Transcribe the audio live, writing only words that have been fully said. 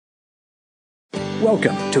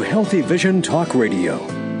Welcome to Healthy Vision Talk Radio,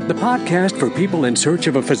 the podcast for people in search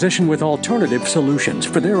of a physician with alternative solutions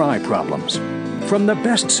for their eye problems. From the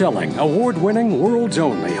best-selling, award-winning, world's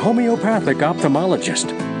only homeopathic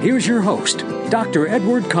ophthalmologist, here's your host, Dr.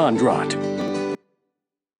 Edward Kondrot.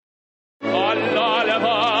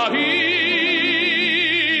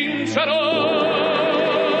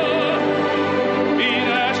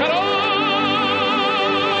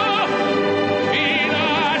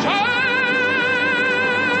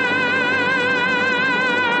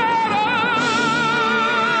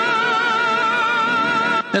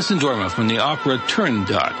 Nessun Dorma from the opera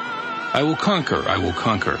Turandot. I will conquer, I will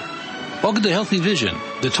conquer. Welcome to Healthy Vision,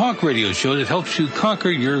 the talk radio show that helps you conquer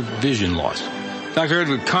your vision loss. Dr.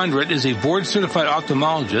 Edward Kondrot is a board-certified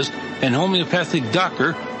ophthalmologist and homeopathic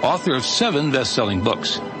doctor, author of 7 best-selling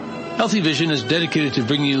books. Healthy Vision is dedicated to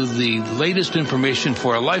bringing you the latest information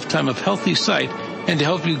for a lifetime of healthy sight and to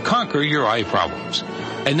help you conquer your eye problems.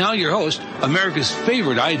 And now your host, America's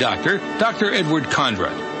favorite eye doctor, Dr. Edward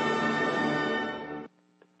Kondrot.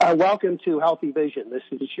 Welcome to Healthy Vision. This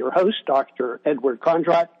is your host, Dr. Edward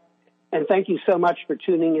Kondrot, and thank you so much for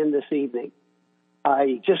tuning in this evening.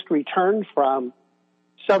 I just returned from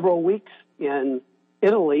several weeks in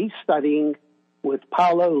Italy studying with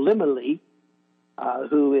Paolo Limoli,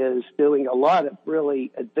 who is doing a lot of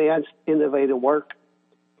really advanced, innovative work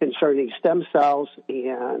concerning stem cells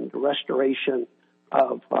and restoration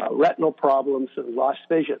of retinal problems and lost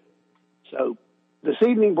vision. So this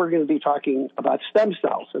evening, we're going to be talking about stem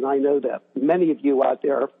cells, and I know that many of you out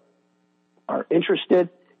there are interested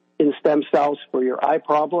in stem cells for your eye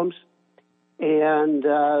problems, and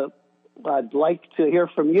I'd like to hear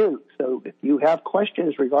from you. So if you have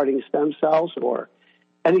questions regarding stem cells or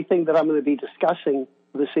anything that I'm going to be discussing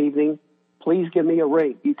this evening, please give me a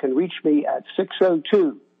ring. You can reach me at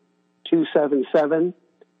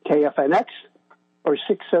 602-277-KFNX or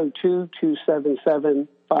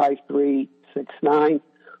 602-277-5369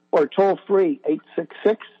 or toll free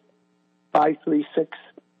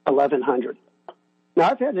 866-536-1100. Now,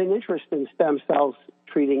 I've had an interest in stem cells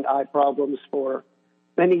treating eye problems for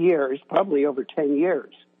many years, probably over 10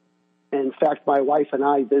 years. In fact, my wife and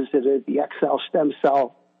I visited the XL Stem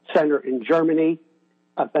Cell Center in Germany.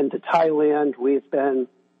 I've been to Thailand. We've been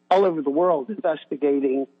all over the world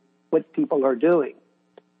investigating what people are doing.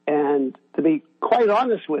 And to be quite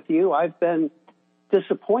honest with you, I've been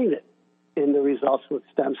disappointed in the results with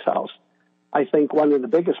stem cells. I think one of the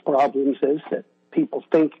biggest problems is that people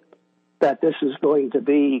think that this is going to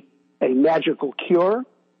be a magical cure.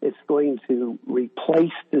 It's going to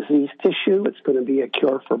replace diseased tissue. It's going to be a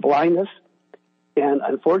cure for blindness. And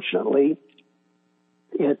unfortunately,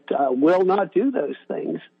 it will not do those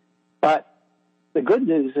things. But the good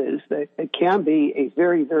news is that it can be a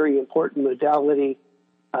very, very important modality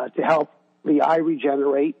to help the eye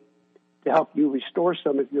regenerate, to help you restore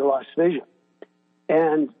some of your lost vision.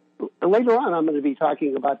 And later on, I'm going to be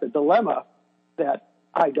talking about the dilemma that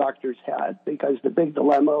eye doctors had, because the big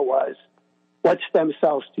dilemma was what stem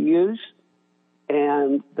cells to use,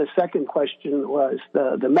 and the second question was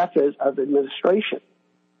the method of administration.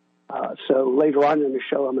 So later on in the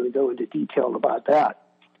show, I'm going to go into detail about that.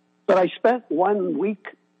 But I spent 1 week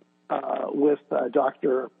with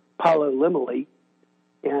Dr. Paolo Limoli,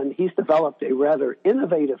 and he's developed a rather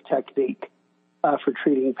innovative technique for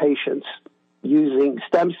treating patients using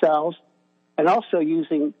stem cells and also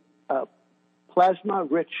using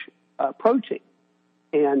plasma-rich protein.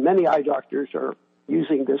 And many eye doctors are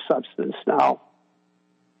using this substance now.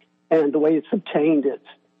 And the way it's obtained, it's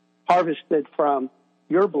harvested from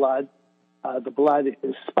your blood. The blood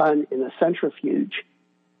is spun in a centrifuge,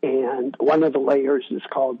 and one of the layers is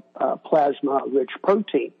called plasma-rich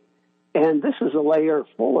protein. And this is a layer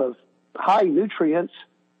full of high nutrients,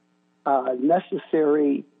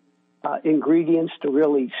 necessary ingredients to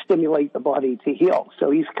really stimulate the body to heal.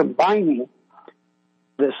 So he's combining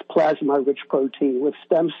this plasma-rich protein with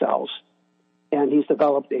stem cells, and he's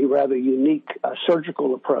developed a rather unique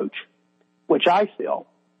surgical approach, which I feel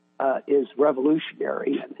is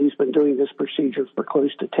revolutionary. And he's been doing this procedure for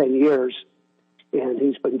close to 10 years, and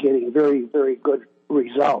he's been getting very, very good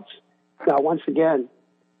results. Now, once again,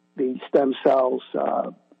 the stem cells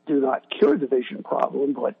do not cure the vision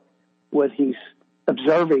problem, but what he's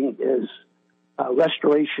observing is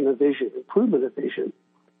restoration of vision, improvement of vision.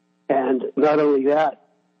 And not only that,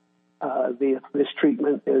 this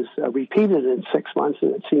treatment is repeated in 6 months,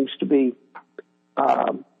 and it seems to be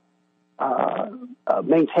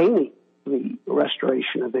maintaining the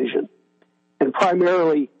restoration of vision. And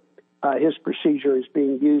primarily, his procedure is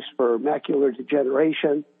being used for macular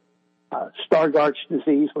degeneration, Stargardt's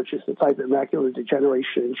disease, which is the type of macular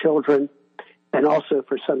degeneration in children, and also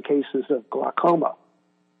for some cases of glaucoma.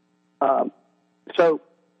 So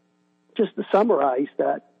just to summarize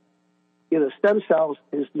that, stem cells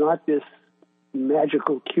is not this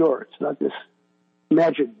magical cure. It's not this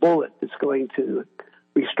magic bullet that's going to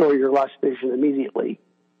restore your lost vision immediately.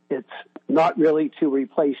 It's not really to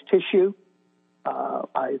replace tissue.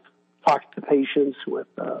 I've talked to patients with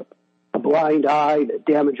a blind eye, a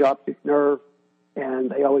damaged optic nerve, and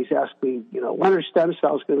they always ask me, when are stem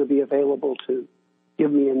cells going to be available to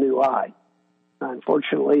give me a new eye?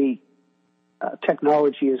 Unfortunately,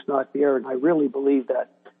 technology is not there, and I really believe that,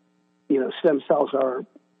 stem cells are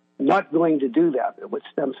not going to do that. But what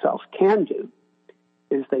stem cells can do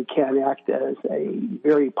is they can act as a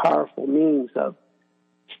very powerful means of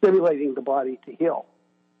stimulating the body to heal.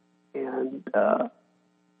 And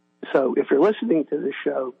so if you're listening to this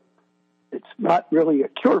show, it's not really a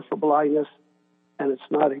cure for blindness, and it's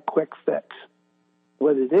not a quick fix.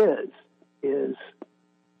 What it is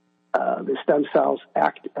the stem cells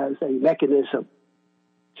act as a mechanism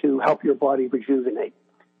to help your body rejuvenate.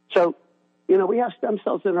 So, we have stem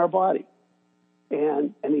cells in our body,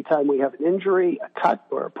 and anytime we have an injury, a cut,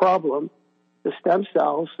 or a problem, the stem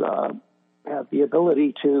cells have the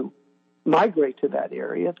ability to migrate to that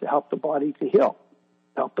area to help the body to heal,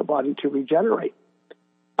 help the body to regenerate.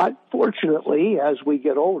 Unfortunately, as we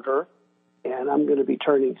get older, and I'm going to be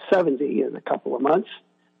turning 70 in a couple of months,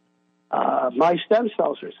 my stem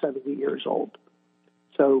cells are 70 years old.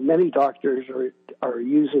 So many doctors are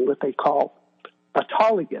using what they call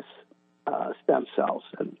autologous stem cells.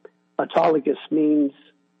 And autologous means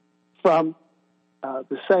from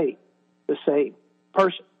the same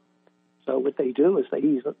person. So what they do is they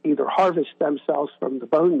either harvest stem cells from the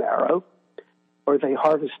bone marrow, or they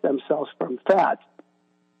harvest stem cells from fat,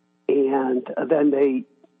 and then they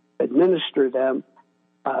administer them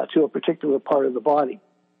to a particular part of the body.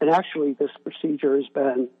 And actually, this procedure has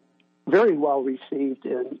been very well received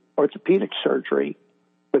in orthopedic surgery,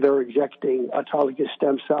 where they're injecting autologous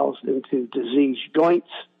stem cells into diseased joints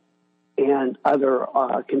and other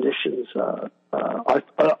conditions,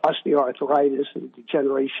 osteoarthritis and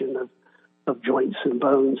degeneration of joints and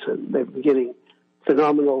bones, and they've been getting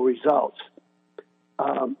phenomenal results.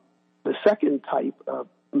 The second type of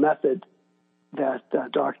method that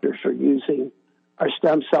doctors are using are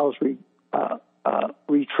stem cells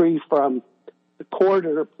retrieved from the cord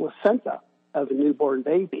or placenta of a newborn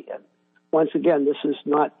baby. And once again, this is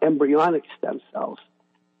not embryonic stem cells.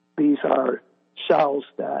 These are cells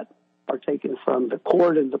that are taken from the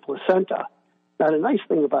cord and the placenta. Now, the nice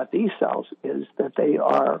thing about these cells is that they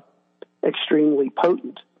are extremely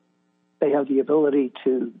potent. They have the ability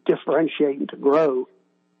to differentiate and to grow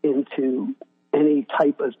into any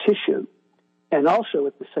type of tissue. And also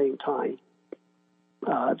at the same time,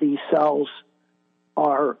 these cells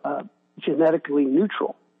are genetically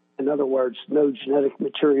neutral. In other words, no genetic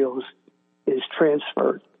materials is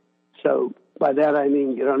transferred. So by that I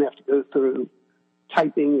mean you don't have to go through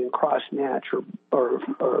typing and cross-match or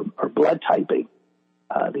blood typing.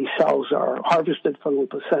 These cells are harvested from the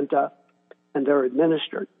placenta and they're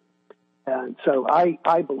administered. And so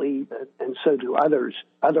I believe, and so do other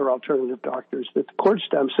alternative doctors, that the cord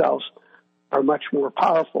stem cells are much more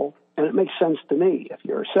powerful. And it makes sense to me. If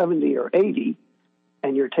you're 70 or 80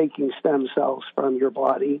 and you're taking stem cells from your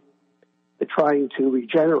body, trying to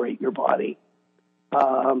regenerate your body,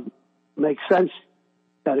 makes sense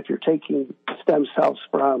that if you're taking stem cells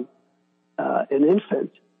from an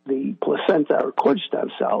infant, the placenta or cord stem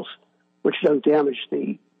cells, which don't damage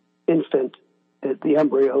the infant, the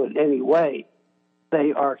embryo in any way,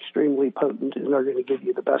 they are extremely potent and are going to give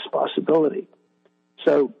you the best possibility.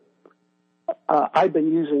 So I've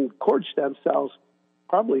been using cord stem cells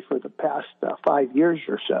probably for the past 5 years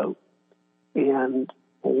or so. And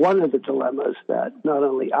one of the dilemmas that not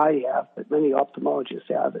only I have, but many ophthalmologists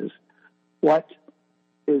have is what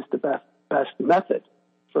is the best method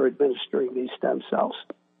for administering these stem cells.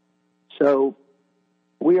 So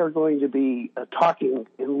we are going to be talking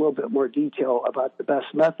in a little bit more detail about the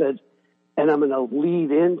best method, and I'm going to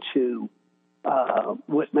lead into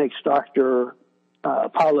what makes Dr.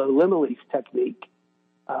 Paolo Limoli's technique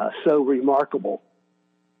so remarkable,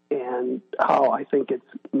 and how I think it's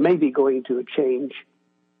maybe going to change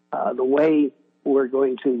the way we're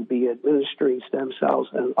going to be administering stem cells,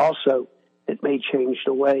 and also it may change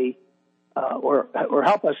the way or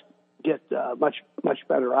help us get much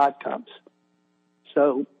better outcomes.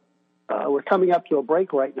 So we're coming up to a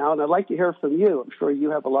break right now, and I'd like to hear from you. I'm sure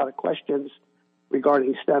you have a lot of questions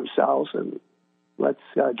regarding stem cells, and let's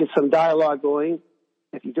get some dialogue going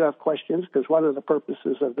if you do have questions, because one of the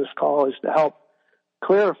purposes of this call is to help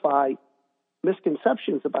clarify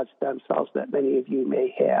misconceptions about stem cells that many of you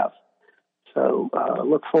may have. So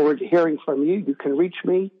look forward to hearing from you. You can reach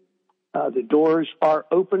me. The doors are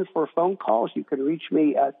open for phone calls. You can reach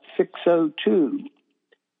me at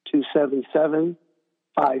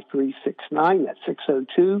 602-277-5369. That's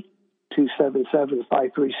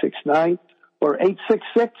 602-277-5369 or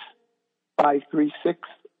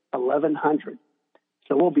 866-536-1100.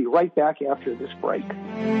 So we'll be right back after this break.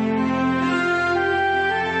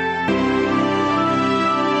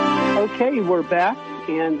 Okay, we're back,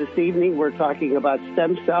 and this evening we're talking about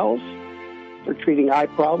stem cells for treating eye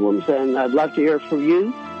problems, and I'd love to hear from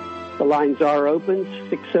you. The lines are open,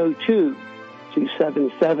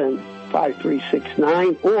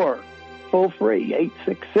 602-277-5369, or toll free,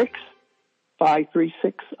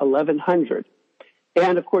 866-536-1100.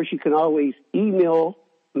 And, of course, you can always email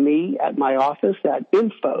me at my office at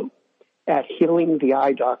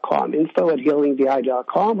info@healingtheeye.com,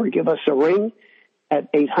 info@healingtheeye.com, or give us a ring at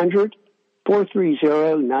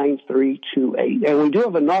 800-430-9328. And we do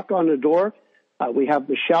have a knock on the door. We have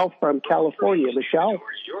Michelle from California. Michelle,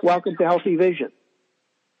 welcome to Healthy Vision.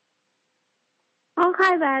 Oh,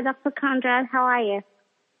 hi there, Dr. Conrad. How are you?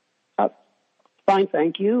 Fine,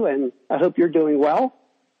 thank you, and I hope you're doing well.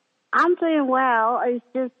 I'm doing well. It's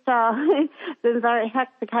just been very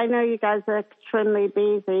hectic. I know you guys are extremely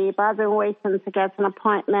busy, but I've been waiting to get an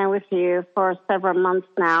appointment with you for several months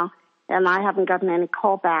now, and I haven't gotten any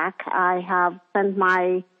call back. I have sent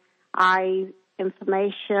my eye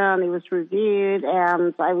information. It was reviewed,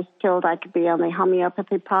 and I was told I could be on a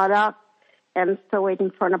homeopathy product, and I'm still waiting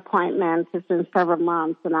for an appointment. It's been several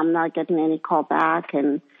months, and I'm not getting any call back.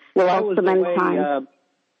 And well, I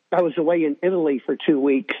was away in Italy for 2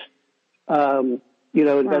 weeks,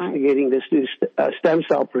 investigating this new stem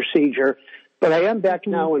cell procedure. But I am back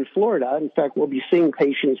now in Florida. In fact, we'll be seeing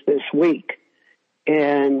patients this week.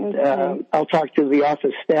 And I'll talk to the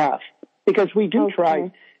office staff because we do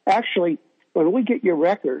try. Actually, when we get your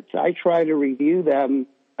records, I try to review them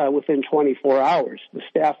within 24 hours. The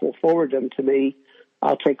staff will forward them to me.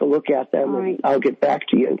 I'll take a look at them and I'll get back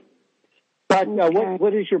to you. But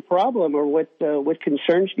what is your problem, or what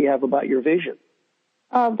concerns do you have about your vision?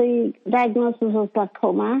 The diagnosis was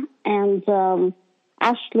glaucoma, and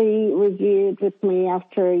Ashley reviewed with me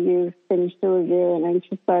after you finished the review, and then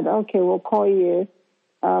she said, okay, we'll call you.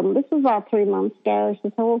 This was about 3 months ago. She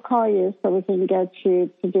said, we'll call you so we can get you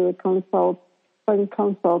to do a consult with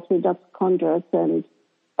Dr. Conrad. And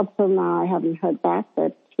up till now, I haven't heard back,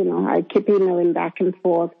 but, I keep emailing back and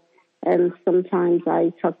forth. And sometimes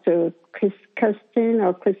I talk to Christine,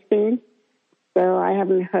 so I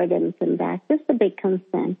haven't heard anything back. Just a big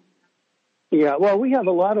concern. Yeah, well, we have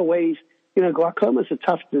a lot of ways. Glaucoma is a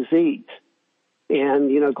tough disease. And,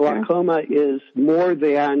 glaucoma is more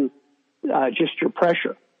than just your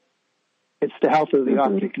pressure. It's the health of the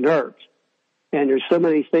optic nerves. And there's so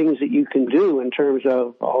many things that you can do in terms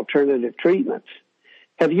of alternative treatments.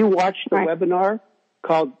 Have you watched the webinar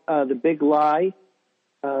called The Big Lie?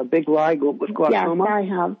 Big Lie with glaucoma? Yes, I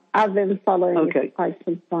have. I've been following it for quite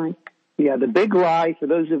some time. Yeah, The Big Lie, for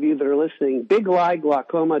those of you that are listening,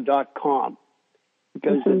 biglieglaucoma.com. It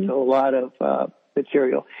goes into a lot of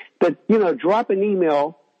material. But, drop an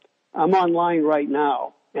email. I'm online right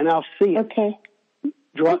now, and I'll see it. Okay.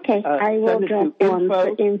 I will drop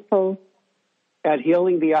info at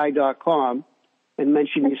healingtheeye.com and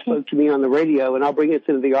mention you spoke to me on the radio, and I'll bring it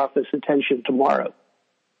to the office attention tomorrow.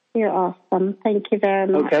 You're awesome. Thank you very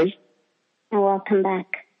much. Okay. And welcome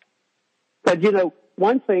back. But,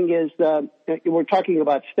 one thing is we're talking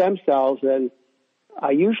about stem cells, and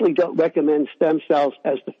I usually don't recommend stem cells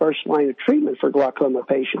as the first line of treatment for glaucoma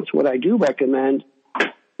patients. What I do recommend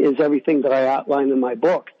is everything that I outline in my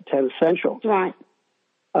book, 10 Essentials. Right.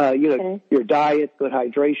 Your diet, good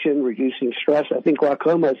hydration, reducing stress. I think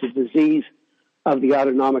glaucoma is a disease of the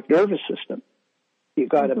autonomic nervous system. You've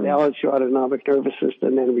got to balance your autonomic nervous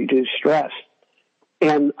system and reduce stress.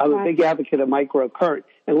 And I'm a big advocate of microcurrent.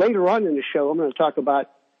 And later on in the show, I'm going to talk about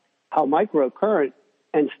how microcurrent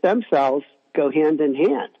and stem cells go hand in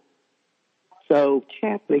hand. So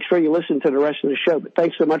make sure you listen to the rest of the show. But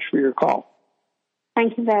thanks so much for your call.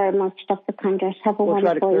 Thank you very much, Dr. Conrad. Have a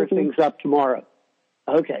wonderful evening. We'll try to clear things up tomorrow.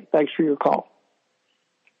 Okay, thanks for your call.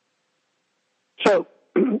 So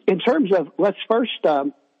in terms of, let's first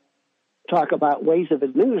talk about ways of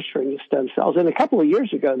administering the stem cells. And a couple of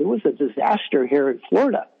years ago, there was a disaster here in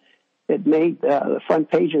Florida. It made the front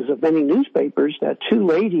pages of many newspapers that 2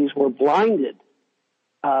 ladies were blinded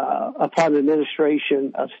upon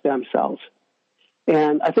administration of stem cells.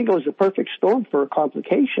 And I think it was a perfect storm for a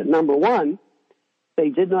complication. Number one, they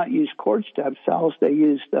did not use cord stem cells. They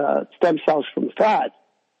used stem cells from fat.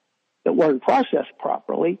 that weren't processed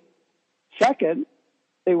properly. Second,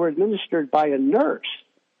 they were administered by a nurse.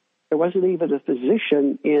 There wasn't even a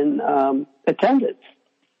physician in attendance.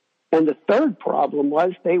 And the third problem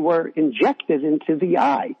was they were injected into the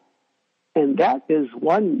eye. And that is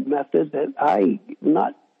one method that I'm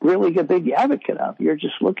not really a big advocate of. You're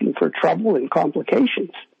just looking for trouble and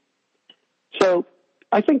complications. So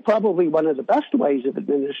I think probably one of the best ways of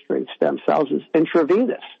administering stem cells is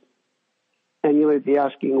intravenous. And you would be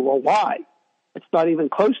asking, well, why? It's not even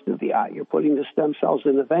close to the eye. You're putting the stem cells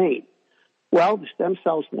in the vein. Well, the stem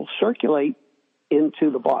cells will circulate into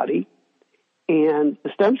the body, and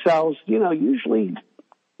the stem cells, usually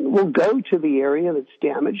will go to the area that's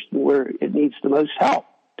damaged where it needs the most help.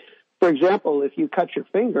 For example, if you cut your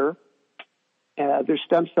finger, there's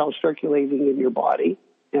stem cells circulating in your body,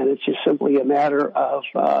 and it's just simply a matter of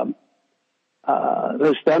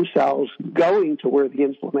those stem cells going to where the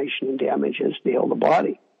inflammation and damage is to heal the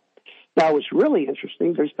body. Now, what's really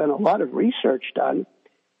interesting, there's been a lot of research done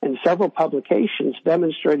and several publications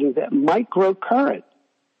demonstrating that microcurrent,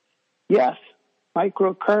 yes,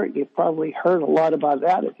 microcurrent, you've probably heard a lot about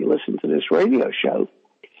that if you listen to this radio show.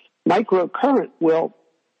 Microcurrent will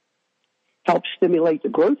help stimulate the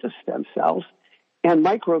growth of stem cells, and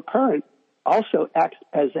microcurrent also acts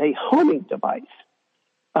as a homing device.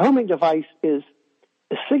 A homing device is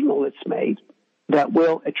a signal that's made that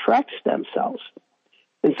will attract stem cells.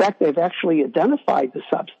 In fact, they've actually identified the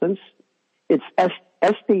substance. It's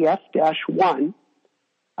SDF-1.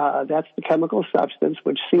 That's the chemical substance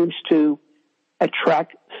which seems to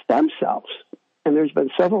attract stem cells. And there's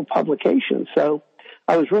been several publications. So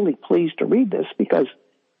I was really pleased to read this because,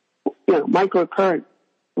 microcurrent,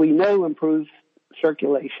 we know improves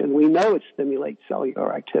circulation. We know it stimulates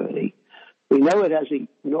cellular activity. We know it has a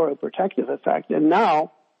neuroprotective effect. And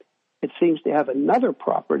now it seems to have another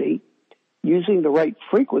property. Using the right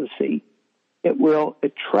frequency, it will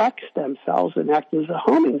attract stem cells and act as a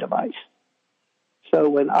homing device. So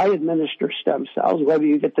when I administer stem cells, whether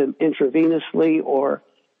you get them intravenously or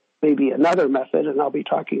maybe another method, and I'll be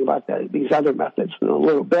talking about these other methods in a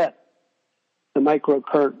little bit, the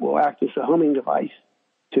microcurrent will act as a homing device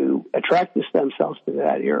to attract the stem cells to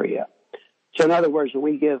that area. So in other words, when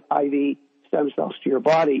we give IV stem cells to your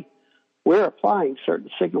body, we're applying certain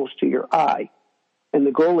signals to your eye. And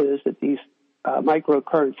the goal is that these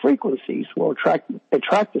microcurrent frequencies will attract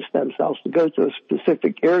the stem cells to go to a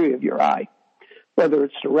specific area of your eye, whether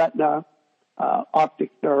it's the retina,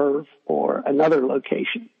 optic nerve, or another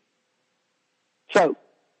location. So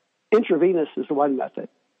intravenous is one method.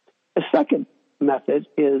 The second method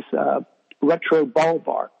is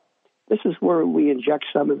retrobulbar. This is where we inject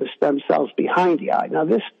some of the stem cells behind the eye. Now,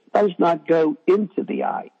 this does not go into the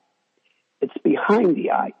eye. It's behind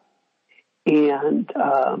the eye. And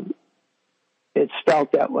it's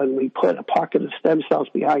felt that when we put a pocket of stem cells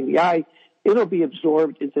behind the eye, it'll be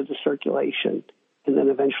absorbed into the circulation and then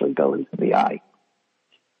eventually go into the eye.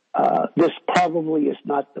 This probably is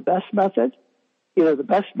not the best method. The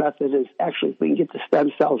best method is actually if we can get the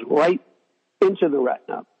stem cells right into the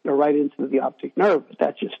retina or right into the optic nerve, but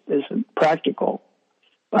that just isn't practical.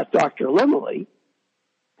 But Dr. Limley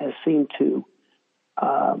has seemed to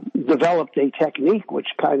develop a technique which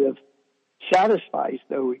kind of satisfies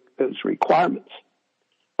those requirements.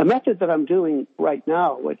 A method that I'm doing right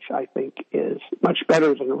now, which I think is much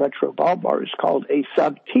better than a retrobulbar, is called a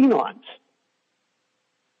subtenons.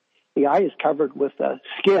 The eye is covered with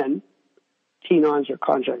skin, tenons or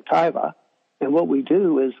conjunctiva, and what we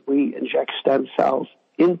do is we inject stem cells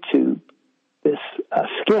into this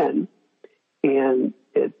skin, and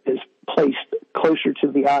it is placed closer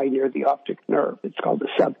to the eye near the optic nerve. It's called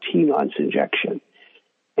a subtenons injection.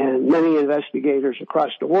 And many investigators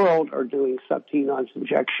across the world are doing subtenons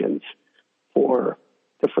injections for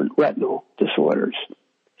different retinal disorders.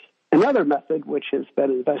 Another method which has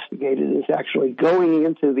been investigated is actually going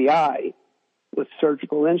into the eye with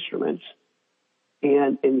surgical instruments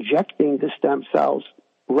and injecting the stem cells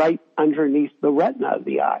right underneath the retina of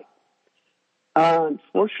the eye.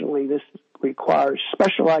 Unfortunately, this requires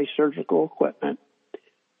specialized surgical equipment.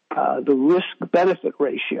 The risk-benefit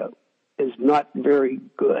ratio is not very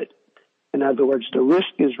good. In other words, the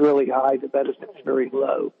risk is really high, the benefit is very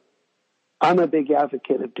low. I'm a big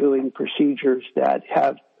advocate of doing procedures that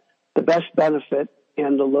have the best benefit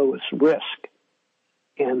and the lowest risk.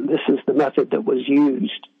 And this is the method that was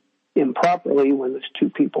used improperly when those two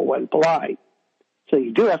people went blind. So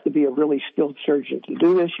you do have to be a really skilled surgeon to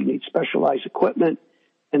do this. You need specialized equipment,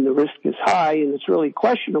 and the risk is high, and it's really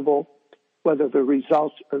questionable whether the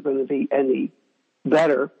results are going to be any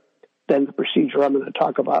better than the procedure I'm going to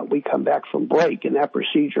talk about when we come back from break. And that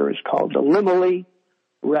procedure is called the Limley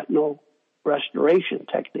retinal restoration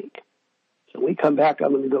technique. So when we come back,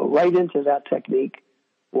 I'm going to go right into that technique,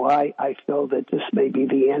 why I feel that this may be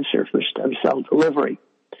the answer for stem cell delivery.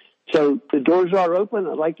 So the doors are open.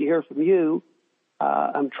 I'd like to hear from you.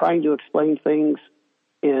 I'm trying to explain things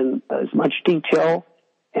in as much detail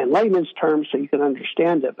and layman's terms so you can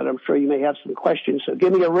understand it, but I'm sure you may have some questions. So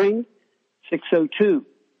give me a ring,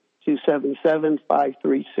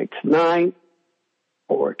 602-277-5369,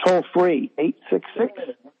 or toll free,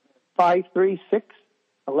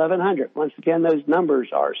 866-536-1100. Once again, those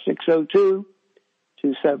numbers are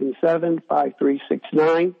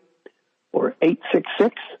 602-277-5369 or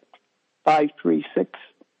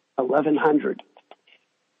 866-536-1100.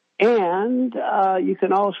 And you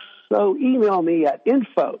can also email me at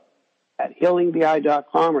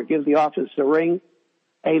info@healingtheeye.com or give the office a ring,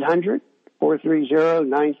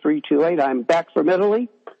 800-430-9328. I'm back from Italy.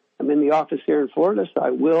 I'm in the office here in Florida, so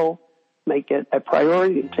I will make it a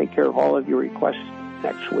priority to take care of all of your requests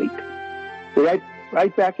next week. We're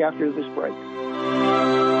right back after this break.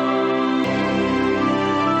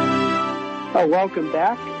 Welcome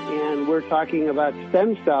back, and we're talking about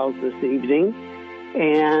stem cells this evening,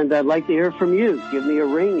 and I'd like to hear from you. Give me a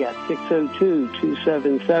ring at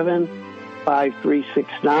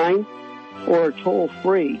 602-277-5369 or toll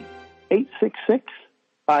free,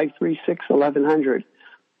 866-536-1100.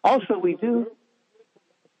 Also, we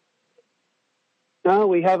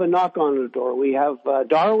have a knock on the door. We have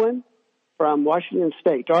Darwin from Washington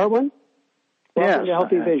State. Darwin, welcome to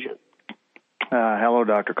Healthy Vision. Hello,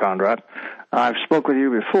 Dr. Conrad. I've spoke with you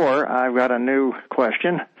before. I've got a new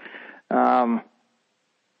question.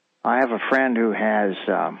 I have a friend who has,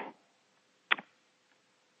 he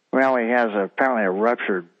has apparently a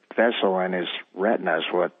ruptured vessel in his retina is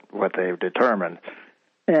what they've determined.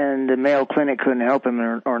 And the Mayo Clinic couldn't help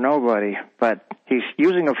him or nobody, but he's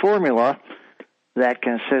using a formula that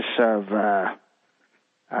consists of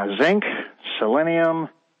zinc, selenium,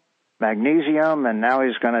 magnesium, and now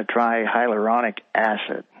he's going to try hyaluronic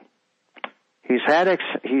acid. He's had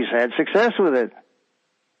success with it.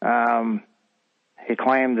 He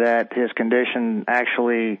claimed that his condition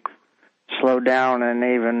actually slowed down and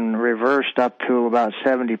even reversed up to about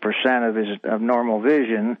 70% of normal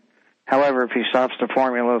vision. However, if he stops the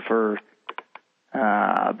formula for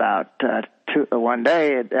about 1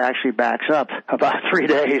 day, it actually backs up about 3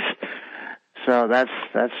 days. So that's.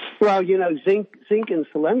 Well, zinc and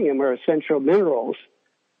selenium are essential minerals.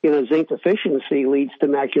 Zinc deficiency leads to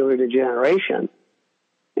macular degeneration,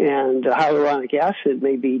 and hyaluronic acid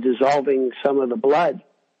may be dissolving some of the blood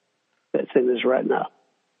that's in his retina.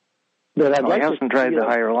 But he hasn't tried the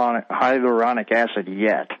hyaluronic acid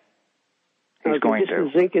yet. He's going to.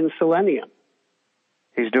 The zinc and selenium.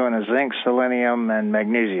 He's doing the zinc, selenium, and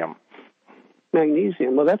magnesium.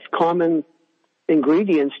 Magnesium. Well, that's common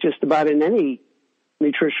ingredients just about in any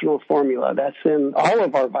nutritional formula. That's in all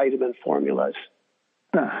of our vitamin formulas.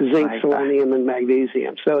 Zinc, selenium, and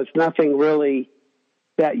magnesium. So it's nothing really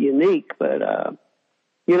that unique. But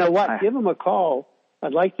you know what? Give him a call.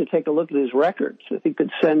 I'd like to take a look at his records. If he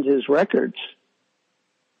could send his records.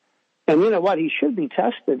 And you know what? He should be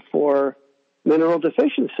tested for mineral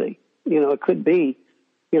deficiency. It could be,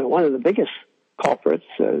 one of the biggest culprits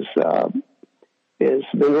is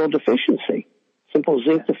mineral deficiency. Simple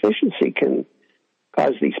zinc deficiency can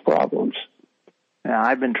cause these problems. Now,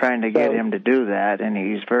 I've been trying to get him to do that, and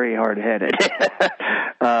he's very hard-headed.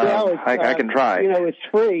 I can try. It's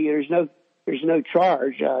free. There's no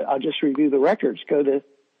charge. I'll just review the records. Go to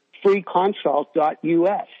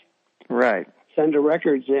freeconsult.us. Right. Send the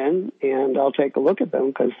records in, and I'll take a look at them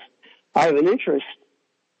because I have an interest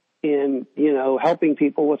in, helping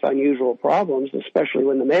people with unusual problems, especially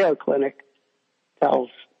when the Mayo Clinic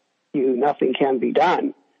tells you nothing can be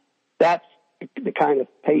done. That's the kind of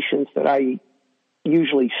patients that I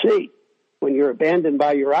usually see. When you're abandoned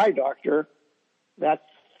by your eye doctor, that's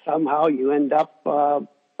somehow you end up on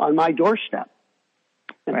my doorstep.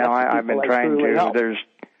 And I've been trying to. Help.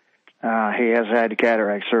 He has had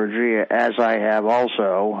cataract surgery, as I have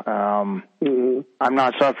also. I'm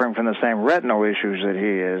not suffering from the same retinal issues that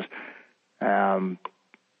he is.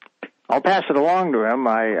 I'll pass it along to him.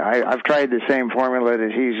 I've tried the same formula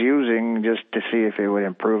that he's using just to see if it would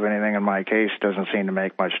improve anything in my case. Doesn't seem to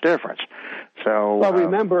make much difference. So, well,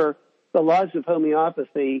 remember, the laws of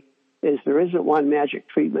homeopathy is there isn't one magic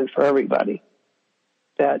treatment for everybody.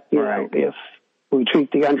 That, if we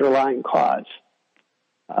treat the underlying cause.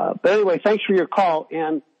 But anyway, thanks for your call.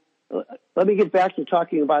 And let me get back to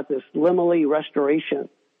talking about this Limely restoration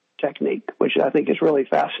technique, which I think is really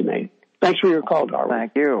fascinating. Thanks for your call, Darwin.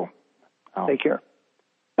 Thank you. Take care.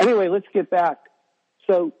 Anyway, let's get back.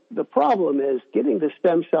 So the problem is getting the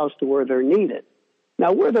stem cells to where they're needed.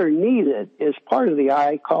 Now, where they're needed is part of the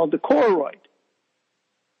eye called the choroid.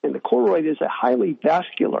 And the choroid is a highly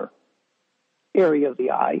vascular area of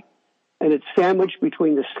the eye, and it's sandwiched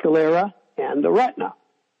between the sclera and the retina.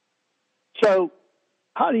 So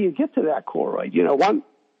how do you get to that choroid? You know, one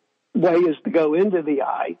way is to go into the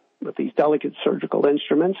eye with these delicate surgical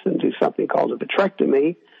instruments and do something called a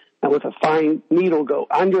vitrectomy, and with a fine needle go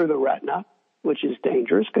under the retina, which is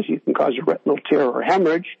dangerous because you can cause a retinal tear or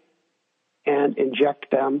hemorrhage, and inject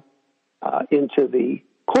them into the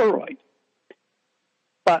choroid.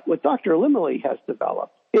 But what Dr. Limley has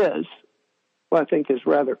developed is, what I think is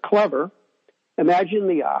rather clever. Imagine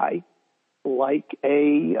the eye like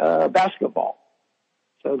a basketball.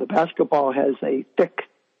 So the basketball has a thick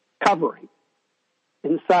covering.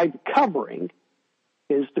 Inside the covering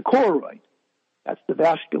is the choroid. That's the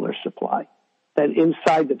vascular supply. Then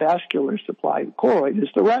inside the vascular supply, the choroid, is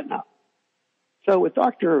the retina. So what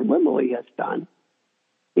Dr. Limley has done,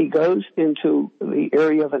 he goes into the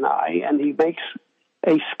area of an eye and he makes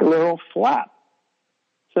a scleral flap.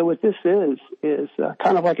 So what this is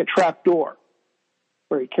kind of like a trap door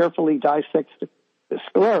where he carefully dissects the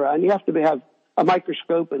sclera, and you have to have a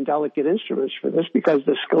microscope and delicate instruments for this because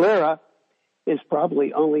the sclera is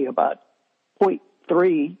probably only about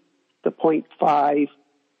 0.3 to 0.5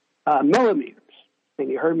 millimeters. And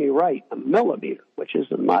you heard me right, a millimeter, which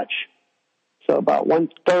isn't much. So about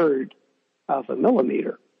 1/3 of a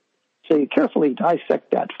millimeter. So you carefully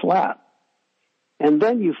dissect that flap. And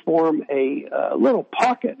then you form a little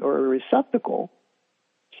pocket or a receptacle.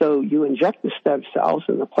 So you inject the stem cells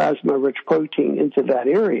and the plasma-rich protein into that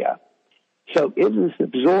area. So it is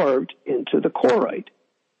absorbed into the choroid.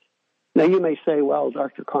 Now you may say, well,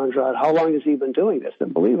 Dr. Conrad, how long has he been doing this?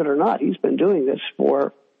 And believe it or not, he's been doing this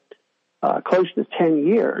for close to 10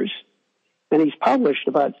 years. And he's published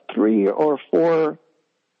about 3 or 4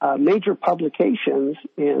 major publications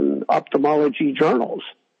in ophthalmology journals.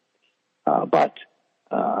 But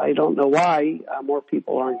I don't know why more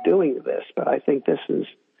people aren't doing this, but I think this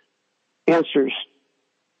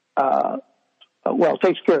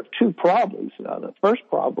takes care of 2 problems. The first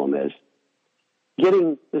problem is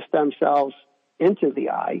getting the stem cells into the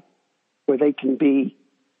eye where they can be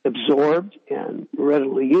absorbed and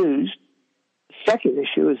readily used. The second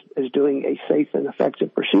issue is doing a safe and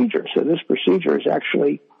effective procedure. So this procedure is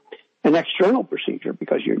actually an external procedure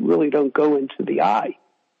because you really don't go into the eye.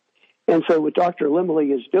 And so what Dr.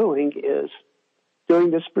 Limley is doing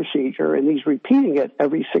this procedure, and he's repeating it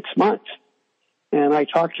every 6 months. And I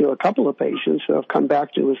talked to a couple of patients who have come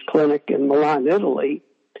back to his clinic in Milan, Italy,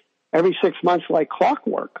 every 6 months like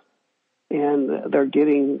clockwork. And they're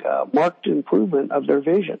getting marked improvement of their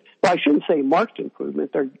vision. Well, I shouldn't say marked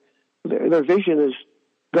improvement. Their vision is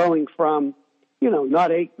going from,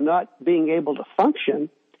 not being able to function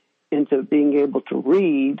into being able to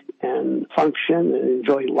read and function and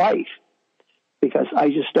enjoy life. Because I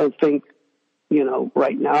just don't think,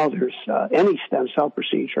 right now there's any stem cell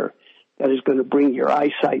procedure that is going to bring your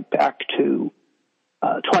eyesight back to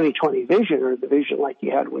 20/20 vision, or the vision like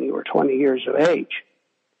you had when you were 20 years of age.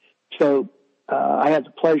 So I had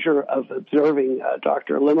the pleasure of observing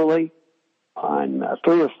Dr. Limley on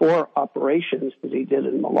 3 or 4 operations that he did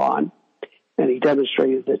in Milan, and he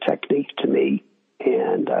demonstrated the technique to me,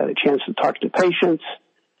 and I had a chance to talk to patients,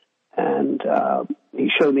 and he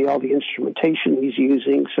showed me all the instrumentation he's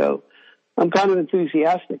using. So I'm kind of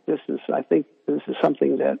enthusiastic. I think this is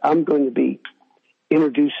something that I'm going to be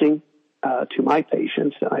introducing to my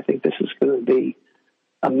patients, and I think this is going to be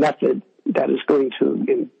a method that is going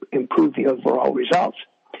to improve the overall results.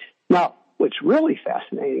 Now, what's really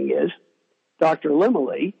fascinating is Dr.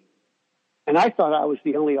 Limley, and I thought I was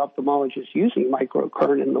the only ophthalmologist using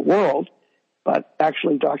microcurrent in the world, but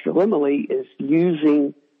actually Dr. Limley is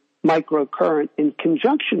using microcurrent in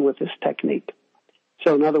conjunction with this technique.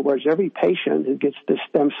 So in other words, every patient who gets this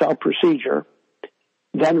stem cell procedure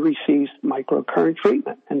then receives microcurrent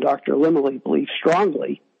treatment. And Dr. Limley believes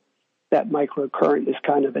strongly that microcurrent is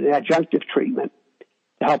kind of an adjunctive treatment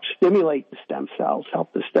to help stimulate the stem cells,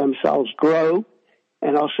 help the stem cells grow,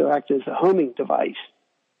 and also act as a homing device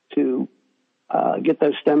to get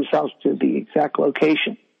those stem cells to the exact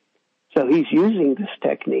location. So he's using this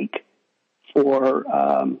technique for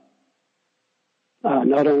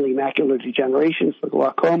not only macular degeneration, for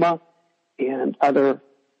glaucoma and other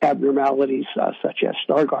abnormalities such as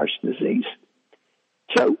Stargardt's disease.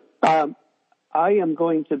 So I am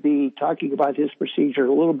going to be talking about his procedure in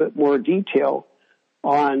a little bit more detail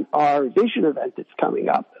on our vision event that's coming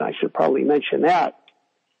up. And I should probably mention that.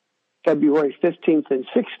 February 15th and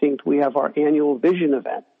 16th, we have our annual vision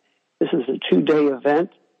event. This is a 2-day event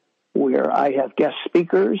where I have guest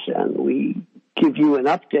speakers, and we give you an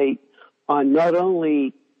update on not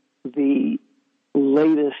only the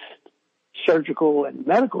latest surgical and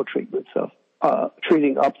medical treatments of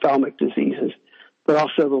treating ophthalmic diseases, but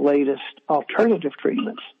also the latest alternative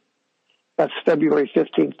treatments. That's February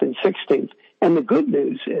 15th and 16th. And the good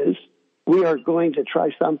news is we are going to try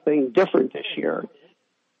something different this year.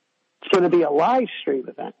 It's going to be a live stream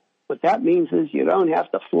event. What that means is you don't have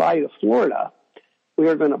to fly to Florida. We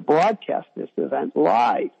are going to broadcast this event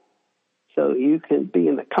live. So you can be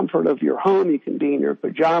in the comfort of your home. You can be in your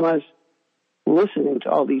pajamas listening to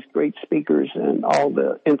all these great speakers and all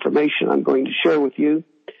the information I'm going to share with you.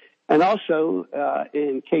 And also,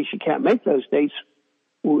 in case you can't make those dates,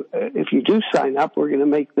 if you do sign up, we're going to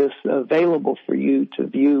make this available for you to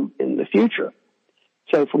view in the future.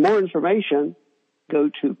 So for more information, go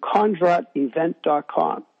to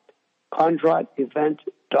CondratEvent.com,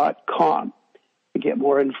 CondratEvent.com to get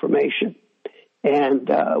more information. And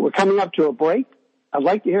we're coming up to a break. I'd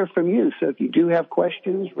like to hear from you. So if you do have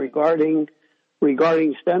questions regarding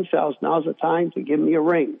stem cells, now's the time to give me a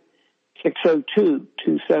ring.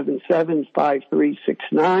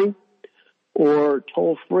 602-277-5369 or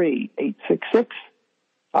toll free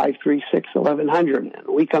 866-536-1100. And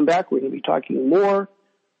when we come back, we're going to be talking more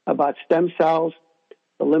about stem cells,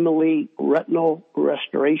 the Limely retinal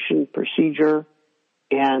restoration procedure,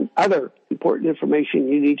 and other important information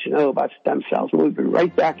you need to know about stem cells. We'll be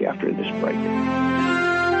right back after this break.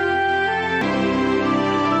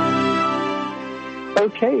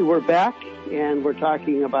 Okay, we're back, and we're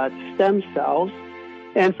talking about stem cells.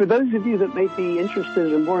 And for those of you that may be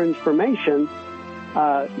interested in more information,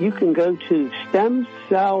 you can go to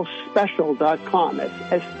stemcellspecial.com.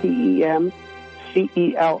 That's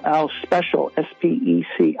STEMCELL special,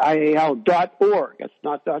 SPECIAL.org. That's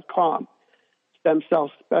not .com.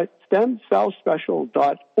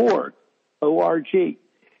 Stemcellspecial.org, O-R-G.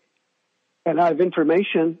 And I have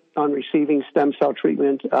information on receiving stem cell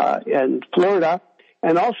treatment in Florida.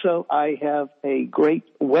 And also, I have a great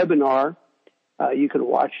webinar you can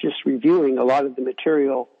watch just reviewing a lot of the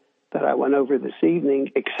material that I went over this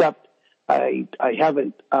evening, except I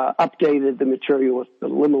haven't updated the material with the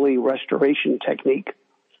Limely restoration technique.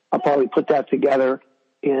 I'll probably put that together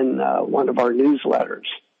in one of our newsletters.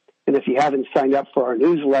 And if you haven't signed up for our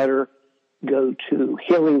newsletter, go to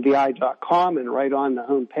healingtheeye.com, and right on the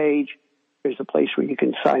home page, there's a place where you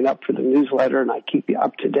can sign up for the newsletter, and I keep you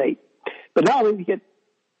up to date. But now let me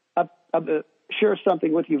share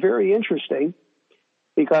something with you very interesting,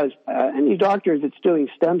 because any doctor that's doing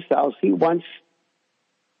stem cells, he wants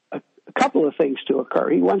a couple of things to occur.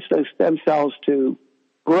 He wants those stem cells to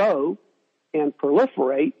grow and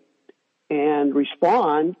proliferate and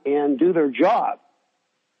respond and do their job.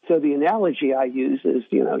 So the analogy I use is,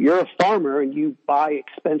 you're a farmer and you buy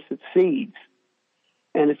expensive seeds.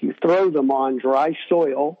 And if you throw them on dry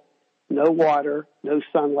soil, no water, no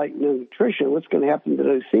sunlight, no nutrition, what's going to happen to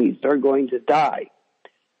those seeds? They're going to die.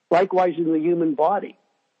 Likewise in the human body.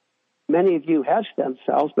 Many of you have stem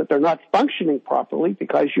cells, but they're not functioning properly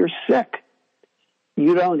because you're sick.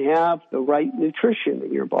 You don't have the right nutrition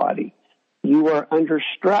in your body. You are under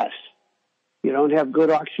stress. You don't have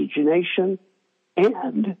good oxygenation,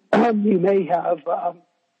 and you may have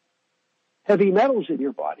heavy metals in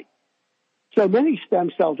your body. So many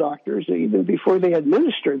stem cell doctors, even before they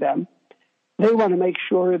administer them, they want to make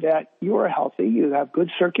sure that you are healthy, you have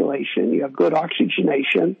good circulation, you have good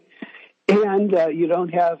oxygenation, and you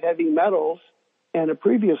don't have heavy metals. And a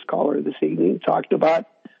previous caller this evening talked about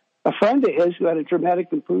a friend of his who had a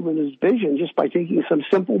dramatic improvement in his vision just by taking some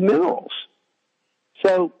simple minerals.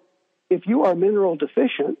 So if you are mineral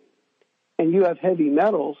deficient and you have heavy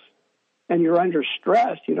metals and you're under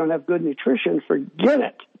stress, you don't have good nutrition, forget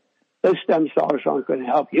it. Those stem cells aren't going to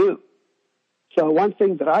help you. So one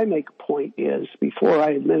thing that I make a point is before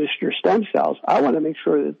I administer stem cells, I want to make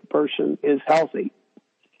sure that the person is healthy.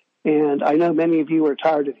 And I know many of you are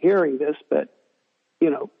tired of hearing this, but,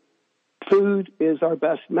 food is our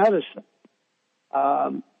best medicine.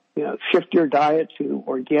 Shift your diet to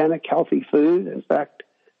organic, healthy food. In fact,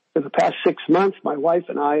 for the past 6 months, my wife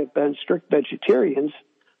and I have been strict vegetarians,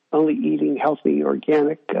 only eating healthy,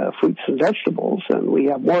 organic fruits and vegetables, and we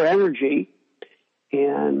have more energy,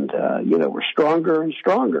 and, we're stronger and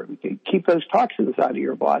stronger. We can keep those toxins out of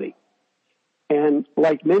your body. And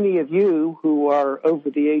like many of you who are over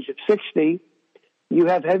the age of 60, you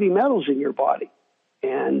have heavy metals in your body,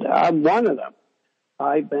 and I'm one of them.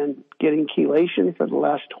 I've been getting chelation for the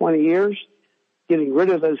last 20 years, getting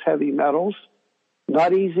rid of those heavy metals.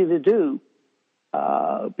 Not easy to do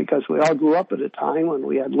because we all grew up at a time when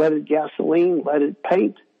we had leaded gasoline, leaded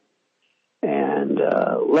paint, and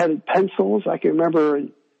leaded pencils. I can remember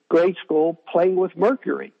in grade school playing with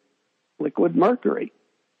mercury, liquid mercury.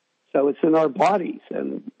 So it's in our bodies,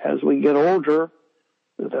 and as we get older,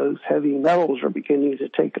 those heavy metals are beginning to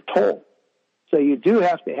take a toll. So you do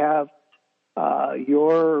have to have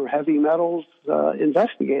your heavy metals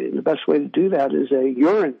investigated. The best way to do that is a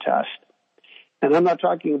urine test. And I'm not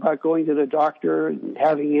talking about going to the doctor and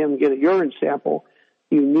having him get a urine sample.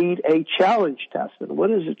 You need a challenge test. And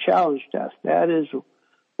what is a challenge test? That is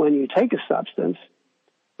when you take a substance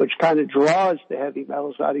which kind of draws the heavy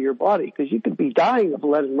metals out of your body, because you could be dying of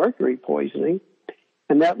lead and mercury poisoning,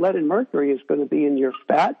 and that lead and mercury is going to be in your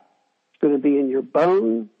fat, it's going to be in your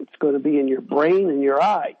bone, it's going to be in your brain and your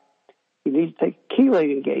eye. You need to take a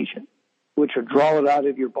chelating agent, which will draw it out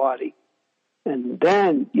of your body. And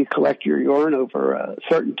then you collect your urine over a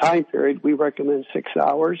certain time period. We recommend 6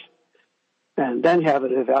 hours, and then have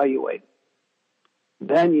it evaluated.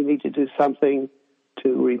 Then you need to do something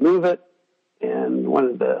to remove it, and one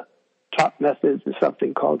of the top methods is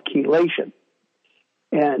something called chelation.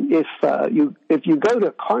 And if you go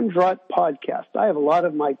to Kondrot Podcast, I have a lot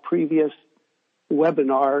of my previous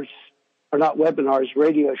webinars, or not webinars,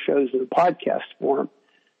 radio shows in podcast form.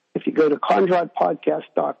 If you go to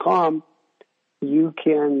kondrotpodcast.com, you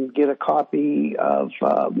can get a copy of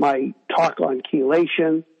my talk on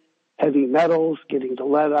chelation, heavy metals, getting the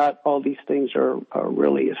lead out. All these things are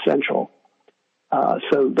really essential.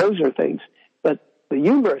 So those are things. But the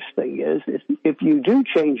humorous thing is, if you do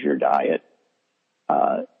change your diet,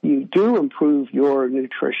 you do improve your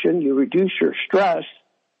nutrition, you reduce your stress,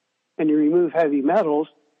 and you remove heavy metals,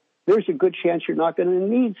 there's a good chance you're not going to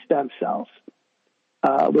need stem cells,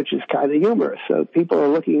 which is kind of humorous. So people are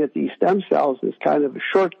looking at these stem cells as kind of a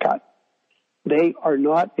shortcut. They are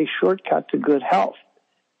not a shortcut to good health.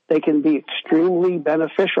 They can be extremely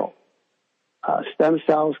beneficial. Stem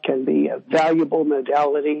cells can be a valuable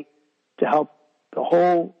modality to help the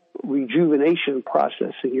whole rejuvenation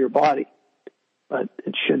process in your body. But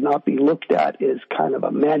it should not be looked at as kind of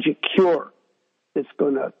a magic cure that's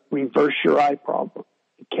going to reverse your eye problem.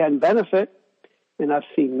 It can benefit, and I've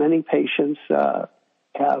seen many patients have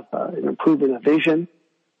an improvement of vision,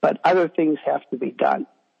 but other things have to be done.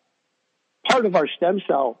 Part of our stem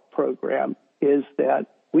cell program is that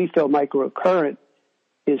we feel microcurrent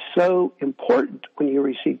is so important when you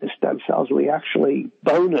receive the stem cells. We actually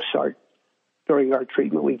bonus during our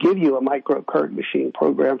treatment. We give you a microcurrent machine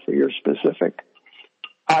program for your specific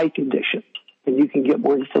eye condition. And you can get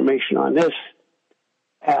more information on this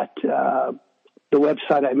at the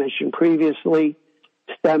website I mentioned previously,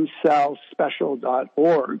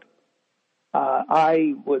 stemcellspecial.org.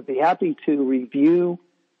 I would be happy to review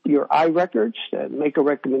your eye records and make a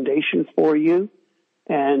recommendation for you.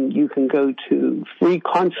 And you can go to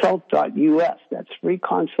freeconsult.us. That's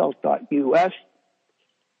freeconsult.us.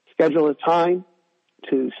 Schedule a time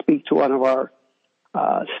to speak to one of our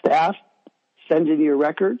staff. Send in your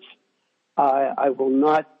records. I will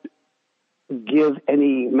not give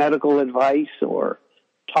any medical advice or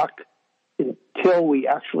talk until we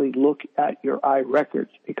actually look at your eye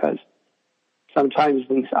records, because sometimes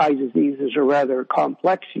these eye diseases are rather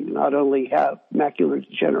complex. You not only have macular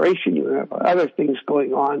degeneration, you have other things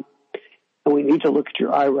going on, and we need to look at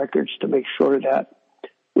your eye records to make sure that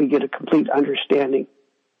we get a complete understanding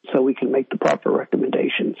so we can make the proper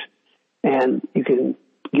recommendations. And you can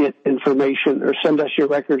get information or send us your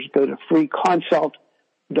records. Go to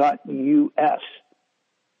freeconsult.us.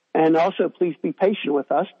 And also, please be patient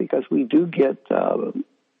with us, because we do get,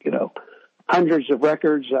 hundreds of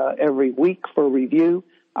records every week for review.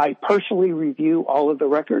 I personally review all of the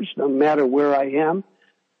records, no matter where I am.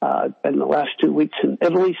 In the last 2 weeks in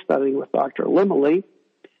Italy, studying with Dr. Limley.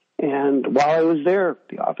 And while I was there,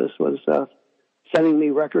 the office was sending me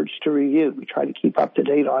records to review. We try to keep up to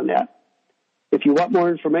date on that. If you want more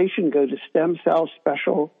information, go to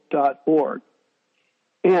stemcellspecial.org.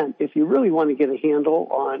 And if you really want to get a handle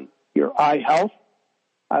on your eye health,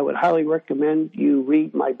 I would highly recommend you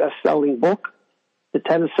read my best-selling book, The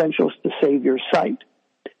 10 Essentials to Save Your Sight.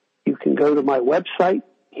 You can go to my website,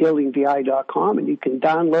 healingtheeye.com, and you can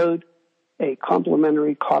download a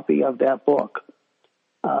complimentary copy of that book.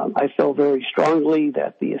 I feel very strongly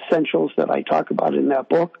that the essentials that I talk about in that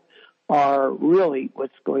book are really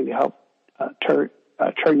what's going to help turn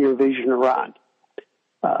your vision around.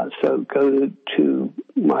 So go to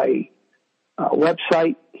my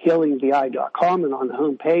website, healingtheeye.com, and on the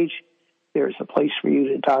home page, there's a place for you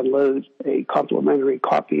to download a complimentary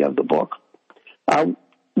copy of the book.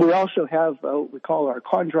 We also have what we call our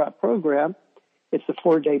Kondrot program. It's a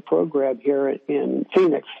 4-day program here in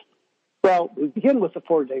Phoenix. Well, we begin with the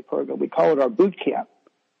 4-day program. We call it our boot camp.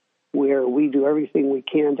 where we do everything we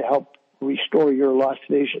can to help restore your lost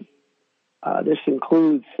vision. This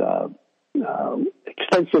includes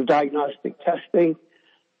extensive diagnostic testing.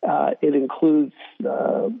 It includes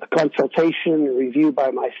consultation and review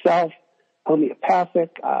by myself,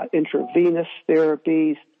 homeopathic, intravenous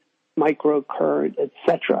therapies, microcurrent,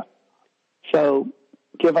 etc. So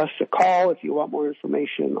give us a call if you want more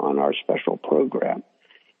information on our special program.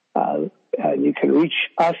 And you can reach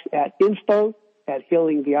us at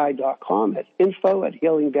info@healingvi.com. That's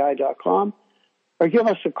info@healingvi.com. Or give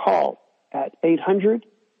us a call at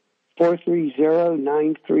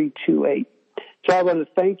 800-430-9328. So I want to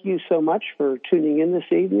thank you so much for tuning in this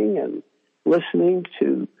evening and listening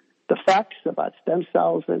to the facts about stem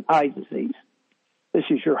cells and eye disease. This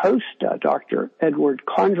is your host, Dr. Edward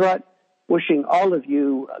Kondrot, wishing all of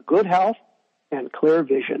you good health and clear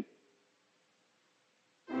vision.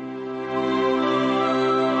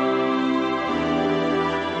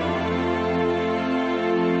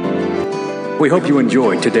 We hope you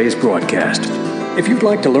enjoyed today's broadcast. If you'd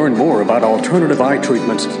like to learn more about alternative eye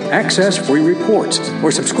treatments, access free reports,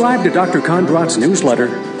 or subscribe to Dr. Kondrot's newsletter,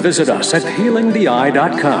 visit us at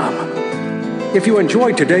healingtheye.com. If you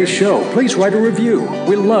enjoyed today's show, please write a review.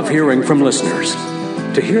 We love hearing from listeners.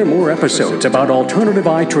 To hear more episodes about alternative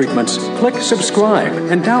eye treatments, click subscribe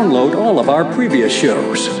and download all of our previous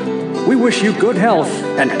shows. We wish you good health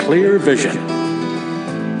and clear vision.